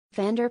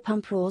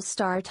Vanderpump Rules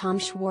star Tom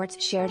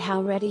Schwartz shared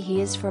how ready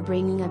he is for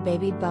bringing a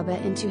baby bubba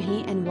into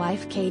he and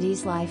wife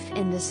Katie's life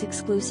in this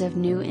exclusive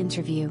new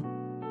interview.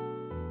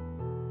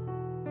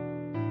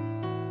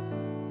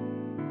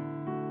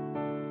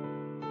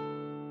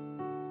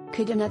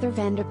 Could another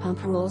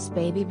Vanderpump Rules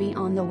baby be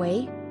on the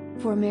way?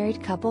 For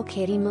married couple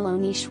Katie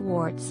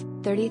Maloney-Schwartz,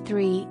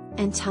 33,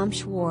 and Tom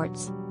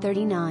Schwartz,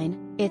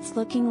 39, it's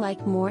looking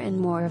like more and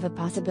more of a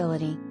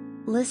possibility.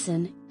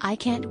 "Listen, I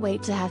can't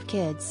wait to have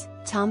kids,"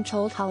 Tom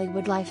told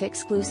HollywoodLife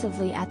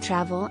Exclusively at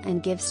Travel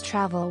and Gives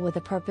Travel with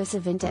a Purpose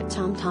event at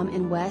TomTom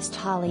in West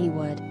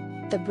Hollywood.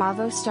 The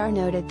Bravo star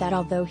noted that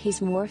although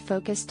he's more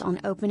focused on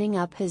opening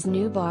up his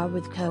new bar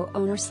with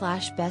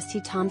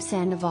co-owner/bestie Tom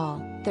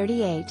Sandoval,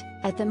 38,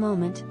 at the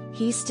moment,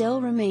 he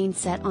still remains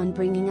set on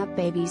bringing up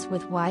babies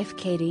with wife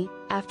Katie,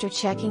 after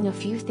checking a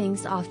few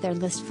things off their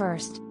list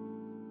first.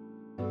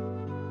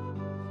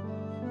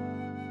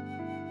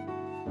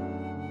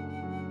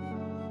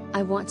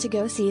 "I want to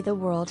go see the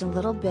world a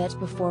little bit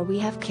before we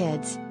have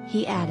kids,"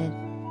 he added.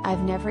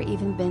 "I've never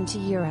even been to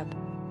Europe.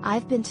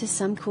 I've been to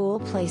some cool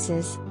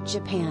places,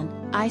 Japan,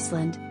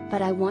 Iceland,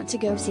 but I want to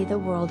go see the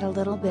world a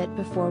little bit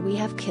before we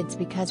have kids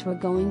because we're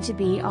going to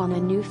be on a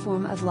new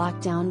form of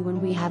lockdown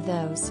when we have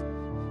those."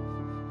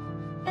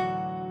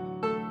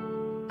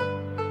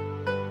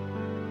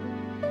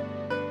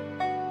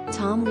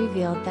 Tom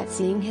revealed that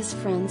seeing his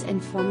friends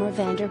and former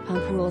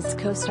Vanderpump Rules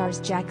co-stars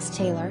Jax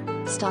Taylor,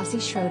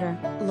 Stassi Schroeder,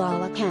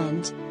 Lala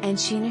Kent, and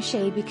Sheena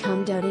Shea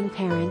become doting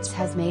parents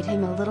has made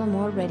him a little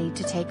more ready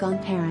to take on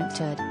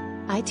parenthood.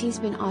 "It's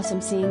been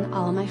awesome seeing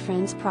all my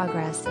friends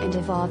progress and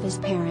evolve as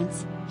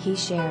parents," he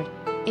shared.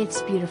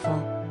 "It's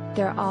beautiful.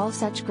 They're all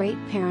such great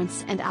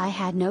parents and I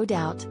had no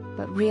doubt,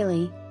 but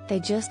really, they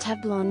just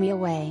have blown me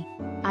away.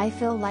 I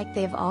feel like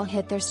they've all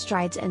hit their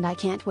strides and I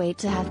can't wait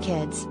to have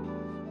kids."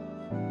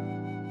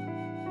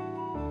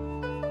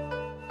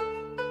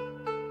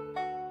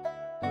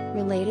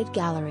 Related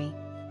gallery.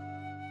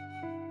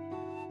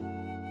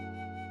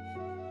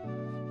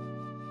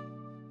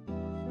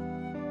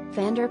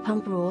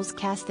 Vanderpump Rules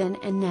cast then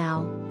and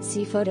now,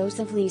 see photos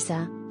of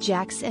Lisa,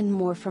 Jax and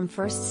more from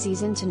first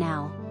season to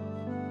now.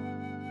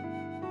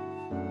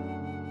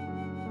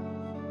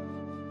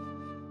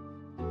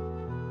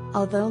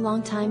 Although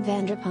longtime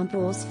Vanderpump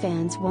Rules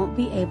fans won't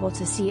be able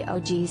to see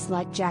OGs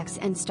like Jax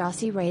and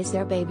Stassi raise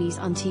their babies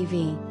on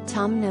TV,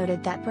 Tom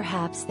noted that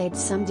perhaps they'd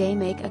someday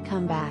make a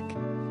comeback.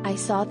 "I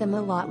saw them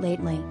a lot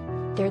lately.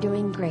 They're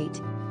doing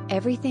great.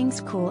 Everything's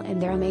cool and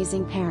they're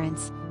amazing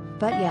parents.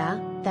 But yeah,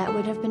 that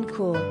would have been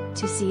cool,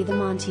 to see them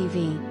on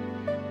TV."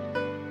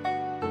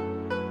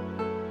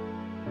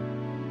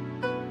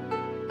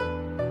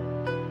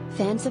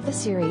 Fans of the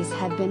series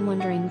had been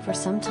wondering for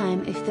some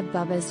time if the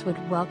Bubbas would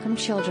welcome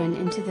children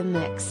into the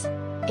mix.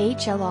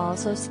 HL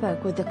also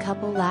spoke with the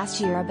couple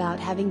last year about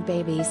having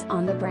babies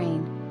on the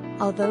brain.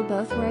 Although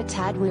both were a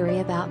tad weary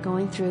about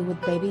going through with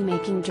baby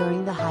making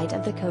during the height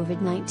of the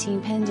COVID-19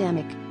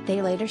 pandemic,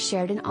 they later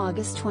shared in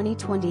August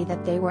 2020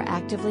 that they were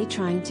actively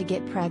trying to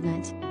get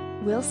pregnant.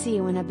 "We'll see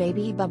when a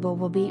baby bubba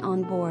will be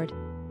on board."